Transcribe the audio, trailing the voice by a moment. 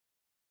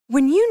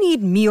When you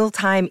need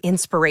mealtime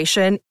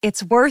inspiration,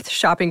 it's worth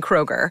shopping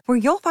Kroger, where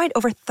you'll find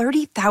over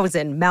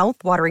 30,000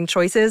 mouth-watering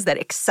choices that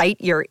excite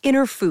your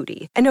inner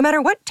foodie. And no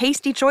matter what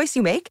tasty choice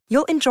you make,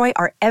 you'll enjoy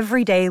our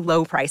everyday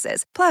low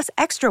prices, plus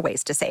extra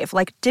ways to save,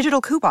 like digital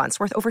coupons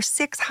worth over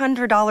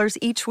 $600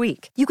 each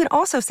week. You can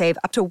also save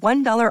up to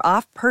 $1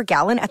 off per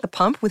gallon at the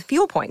pump with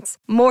fuel points.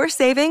 More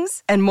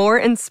savings and more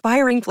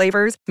inspiring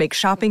flavors make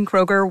shopping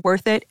Kroger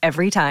worth it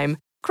every time.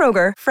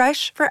 Kroger,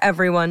 fresh for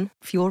everyone.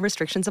 Fuel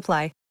restrictions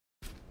apply.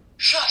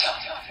 Shut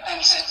up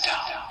and sit down.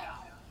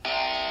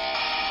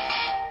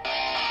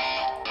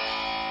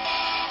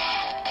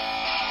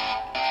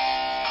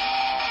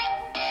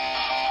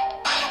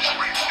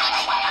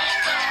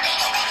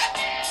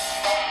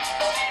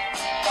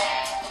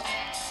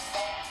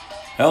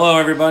 Hello,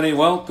 everybody.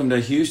 Welcome to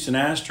Houston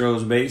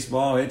Astros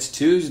Baseball. It's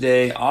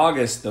Tuesday,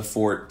 August the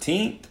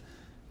 14th.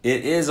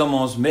 It is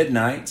almost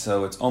midnight,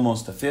 so it's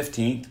almost the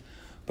 15th.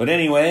 But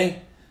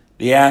anyway,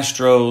 the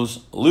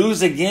Astros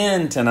lose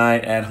again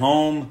tonight at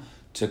home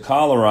to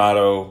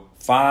Colorado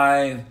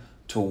 5-1.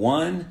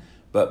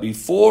 But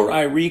before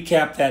I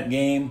recap that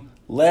game,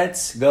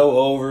 let's go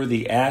over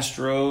the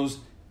Astros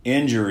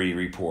injury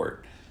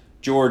report.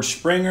 George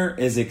Springer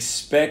is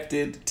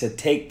expected to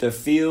take the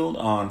field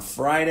on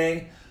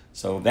Friday,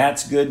 so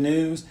that's good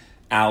news.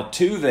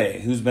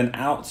 Altuve, who's been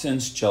out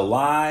since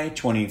July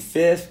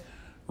 25th,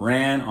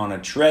 ran on a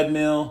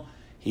treadmill.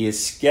 He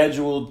was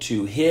scheduled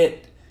to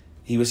hit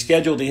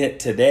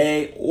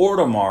today or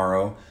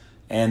tomorrow,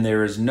 and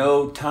there is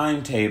no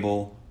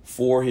timetable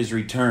for his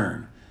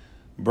return.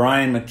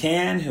 Brian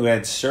McCann, who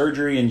had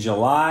surgery in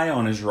July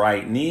on his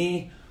right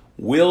knee,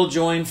 will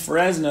join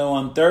Fresno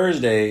on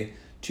Thursday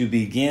to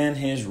begin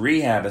his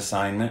rehab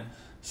assignment,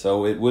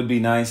 so it would be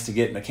nice to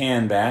get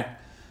McCann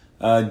back.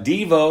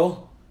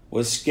 Devo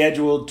was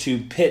scheduled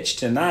to pitch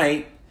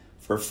tonight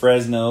for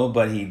Fresno,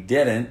 but he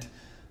didn't.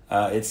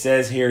 It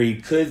says here he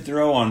could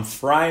throw on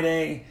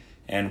Friday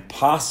and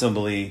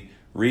possibly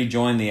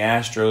rejoin the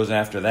Astros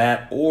after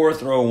that, or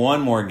throw one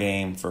more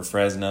game for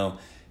Fresno.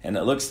 And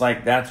it looks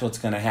like that's what's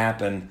going to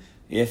happen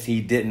if he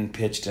didn't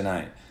pitch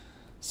tonight.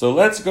 So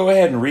let's go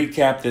ahead and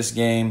recap this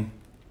game.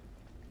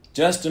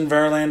 Justin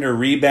Verlander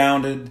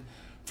rebounded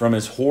from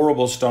his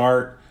horrible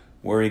start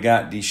where he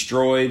got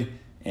destroyed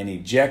and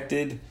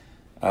ejected.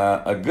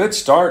 A good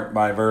start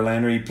by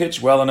Verlander. He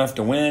pitched well enough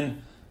to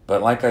win,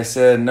 but like I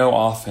said, no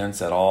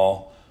offense at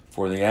all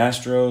for the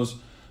Astros.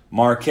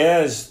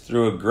 Marquez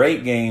threw a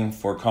great game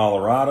for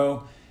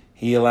Colorado.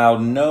 He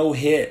allowed no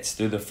hits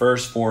through the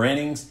first 4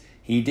 innings.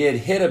 He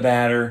did hit a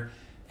batter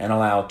and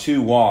allow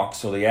 2 walks.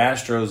 So the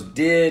Astros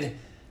did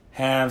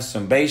have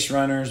some base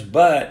runners,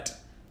 but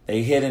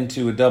they hit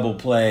into a double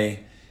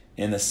play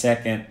in the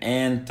second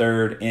and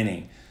third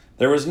inning.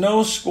 There was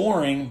no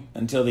scoring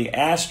until the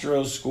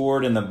Astros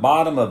scored in the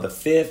bottom of the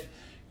 5th.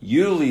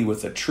 Yuli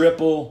with a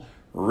triple.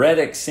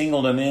 Reddick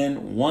singled him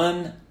in,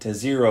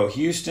 1-0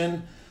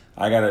 Houston.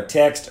 I got a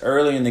text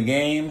early in the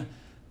game.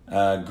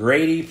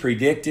 Grady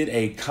predicted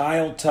a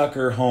Kyle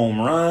Tucker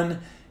home run,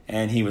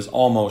 and he was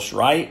almost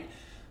right.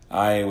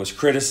 I was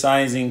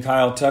criticizing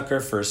Kyle Tucker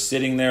for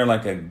sitting there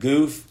like a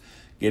goof,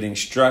 getting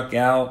struck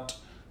out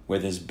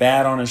with his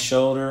bat on his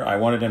shoulder. I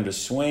wanted him to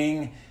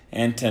swing,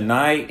 and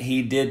tonight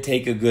he did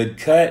take a good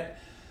cut.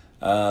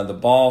 The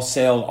ball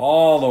sailed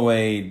all the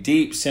way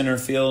deep center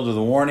field to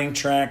the warning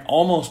track,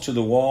 almost to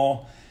the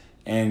wall.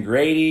 And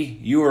Grady,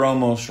 you were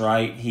almost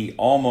right. He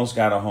almost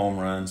got a home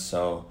run.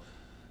 So,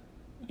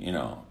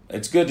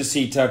 it's good to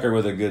see Tucker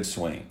with a good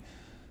swing.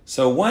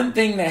 So one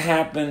thing that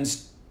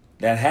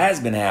has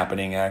been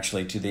happening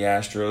actually to the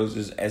Astros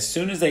is as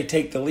soon as they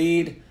take the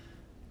lead,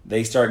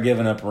 they start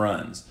giving up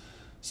runs.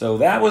 So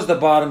that was the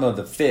bottom of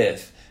the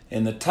 5th.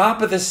 In the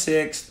top of the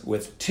 6th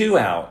with 2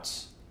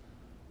 outs,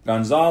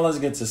 Gonzalez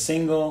gets a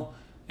single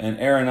and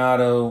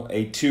Arenado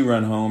a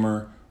 2-run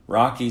homer.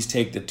 Rockies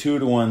take the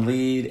 2-1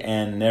 lead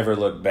and never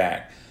look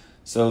back.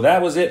 So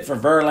that was it for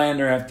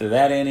Verlander after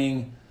that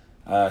inning.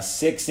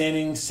 6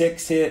 innings,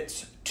 6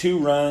 hits, 2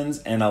 runs,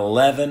 and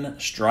 11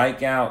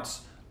 strikeouts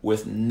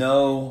with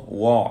no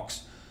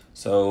walks.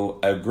 So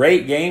a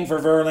great game for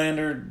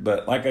Verlander,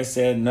 but like I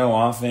said,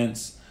 no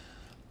offense.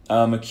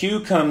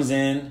 McHugh comes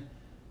in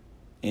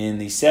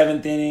the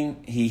 7th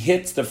inning. He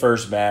hits the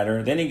first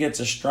batter. Then he gets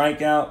a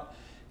strikeout.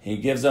 He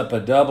gives up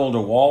a double to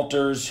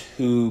Walters,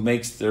 who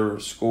makes the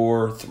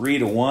score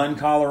 3-1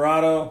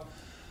 Colorado.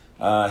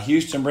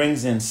 Houston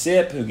brings in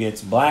Sip, who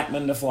gets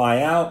Blackmon to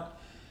fly out.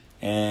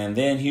 And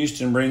then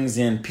Houston brings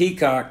in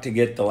Peacock to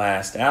get the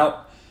last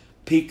out.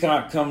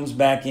 Peacock comes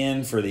back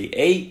in for the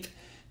 8th.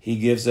 He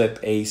gives up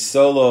a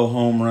solo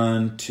home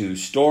run to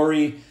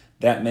Story.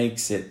 That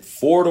makes it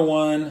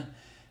 4-1.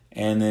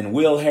 And then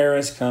Will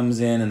Harris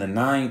comes in the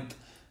 9th.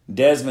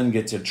 Desmond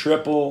gets a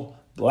triple.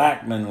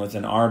 Blackmon with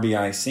an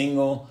RBI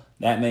single.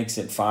 That makes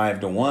it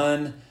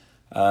 5-1.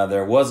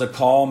 There was a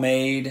call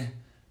made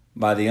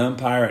by the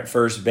umpire at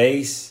first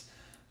base.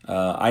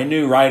 I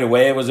knew right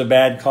away it was a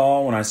bad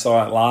call when I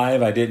saw it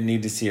live. I didn't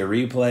need to see a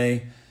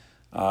replay.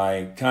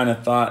 I kind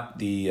of thought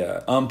the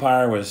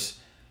umpire was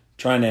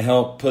trying to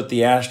help put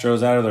the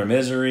Astros out of their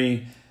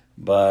misery,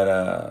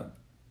 but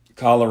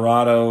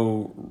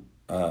Colorado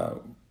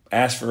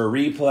asked for a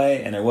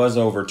replay, and it was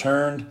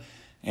overturned,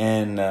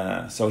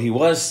 and so he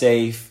was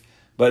safe,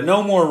 but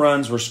no more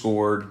runs were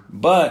scored.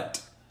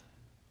 But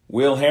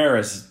Will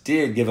Harris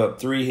did give up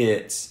 3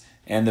 hits,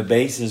 and the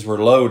bases were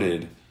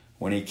loaded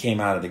when he came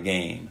out of the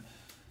game.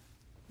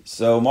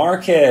 So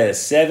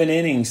Marquez, 7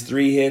 innings,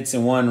 3 hits,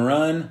 and 1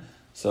 run.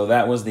 So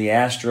that was the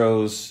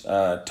Astros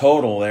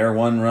total there,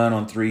 1 run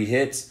on 3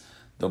 hits.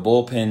 The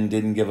bullpen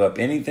didn't give up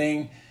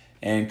anything.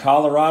 And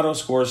Colorado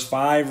scores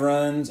 5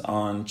 runs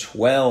on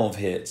 12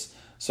 hits.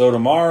 So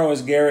tomorrow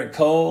is Garrett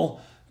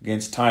Cole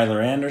against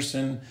Tyler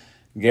Anderson.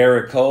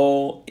 Garrett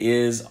Cole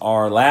is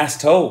our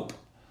last hope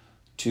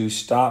to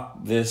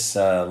stop this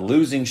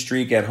losing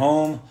streak at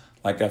home.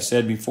 Like I've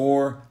said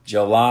before,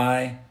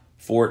 July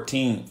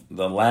 14th,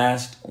 the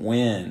last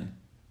win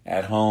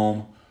at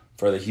home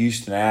for the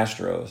Houston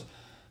Astros.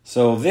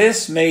 So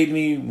this made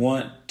me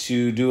want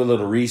to do a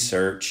little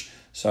research.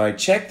 So I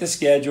checked the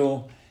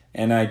schedule,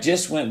 and I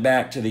just went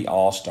back to the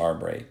All-Star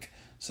break.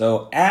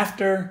 So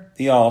after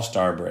the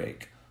All-Star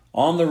break,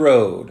 on the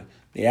road,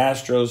 the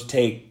Astros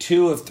take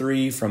 2 of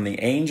 3 from the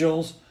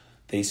Angels.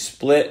 They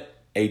split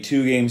a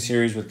 2-game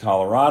series with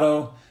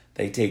Colorado.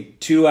 They take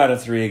 2 out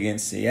of 3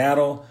 against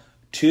Seattle,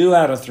 2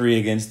 out of 3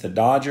 against the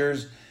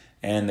Dodgers,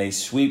 and they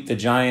sweep the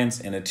Giants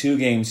in a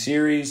 2-game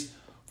series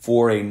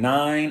for a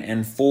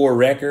 9-4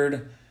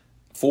 record,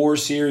 4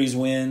 series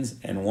wins,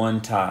 and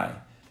 1 tie.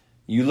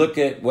 You look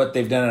at what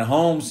they've done at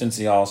home since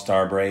the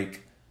All-Star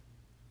break.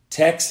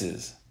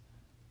 Texas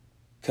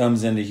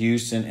comes into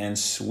Houston and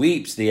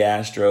sweeps the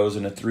Astros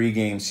in a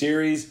 3-game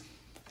series.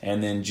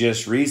 And then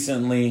just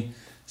recently,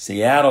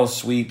 Seattle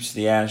sweeps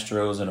the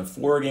Astros in a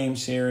 4-game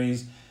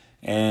series.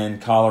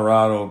 And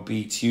Colorado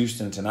beats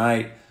Houston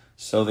tonight.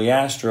 So the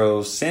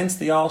Astros, since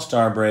the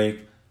All-Star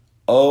break,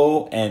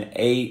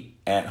 0-8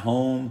 at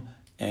home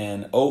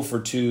and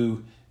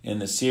 0-2 in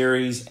the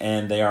series.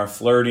 And they are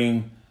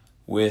flirting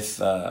with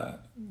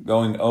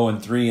going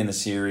 0-3 in the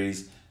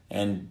series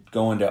and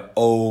going to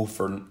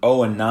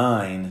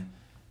 0-9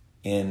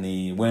 in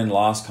the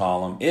win-loss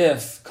column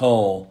if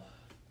Cole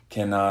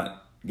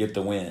cannot get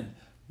the win.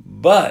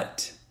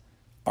 But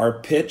our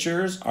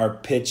pitchers are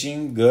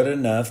pitching good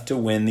enough to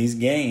win these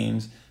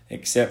games,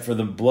 except for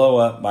the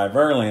blow-up by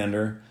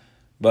Verlander,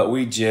 but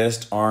we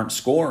just aren't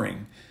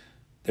scoring.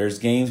 There's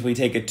games we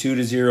take a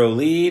 2-0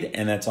 lead,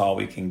 and that's all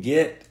we can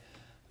get.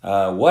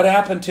 What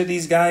happened to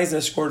these guys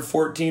that scored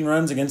 14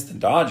 runs against the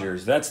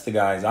Dodgers? That's the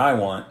guys I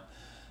want.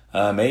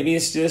 Maybe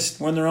it's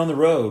just when they're on the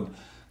road.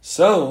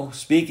 So,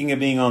 speaking of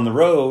being on the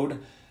road,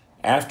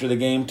 after the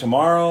game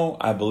tomorrow,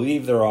 I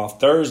believe they're off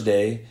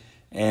Thursday,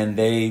 and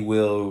they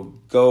will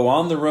go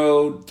on the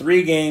road,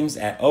 3 games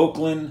at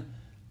Oakland,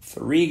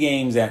 3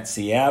 games at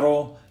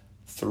Seattle,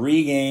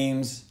 3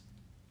 games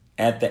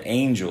at the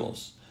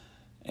Angels.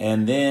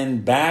 And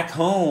then back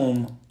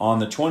home on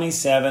the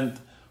 27th,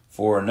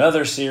 for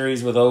another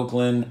series with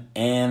Oakland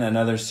and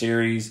another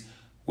series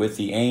with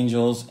the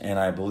Angels, and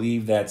I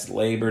believe that's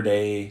Labor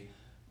Day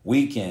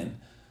weekend.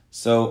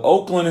 So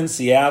Oakland and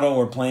Seattle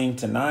were playing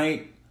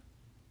tonight.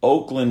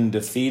 Oakland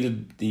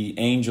defeated the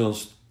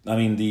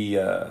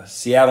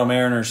Seattle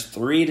Mariners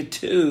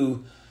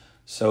 3-2.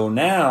 So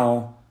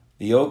now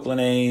the Oakland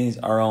A's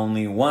are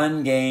only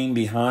 1 game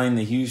behind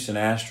the Houston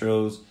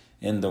Astros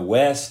in the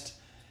West,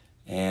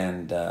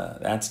 and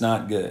that's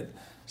not good.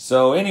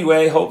 So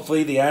anyway,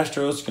 hopefully the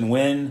Astros can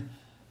win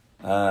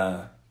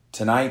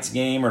tonight's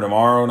game or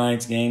tomorrow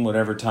night's game,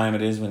 whatever time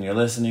it is when you're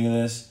listening to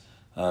this,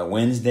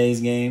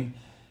 Wednesday's game,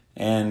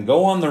 and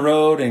go on the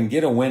road and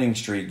get a winning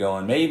streak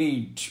going.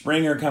 Maybe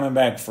Springer coming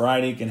back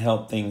Friday can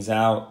help things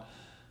out,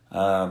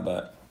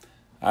 but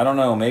I don't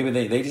know. Maybe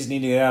they just need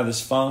to get out of this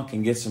funk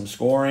and get some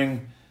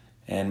scoring,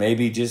 and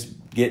maybe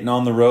just getting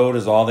on the road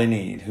is all they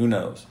need. Who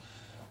knows?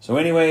 So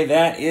anyway,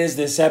 that is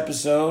this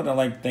episode. I'd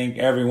like to thank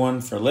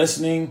everyone for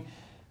listening.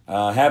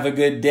 Have a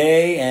good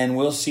day, and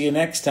we'll see you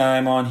next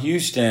time on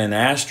Houston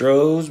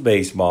Astros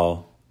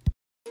Baseball.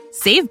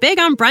 Save big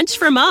on brunch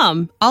for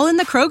mom, all in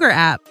the Kroger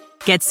app.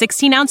 Get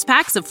 16-ounce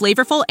packs of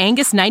flavorful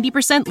Angus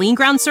 90% lean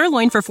ground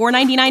sirloin for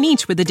 $4.99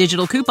 each with a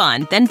digital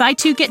coupon. Then buy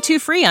 2, get 2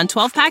 free on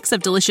 12 packs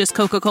of delicious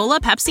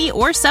Coca-Cola, Pepsi,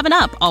 or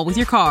 7-Up, all with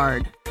your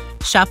card.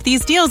 Shop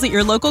these deals at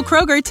your local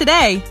Kroger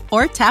today,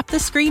 or tap the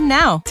screen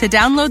now to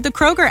download the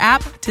Kroger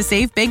app to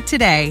save big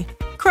today.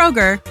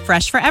 Kroger,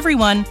 fresh for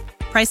everyone.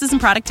 Prices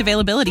and product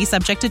availability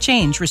subject to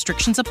change.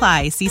 Restrictions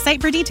apply. See site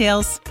for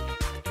details.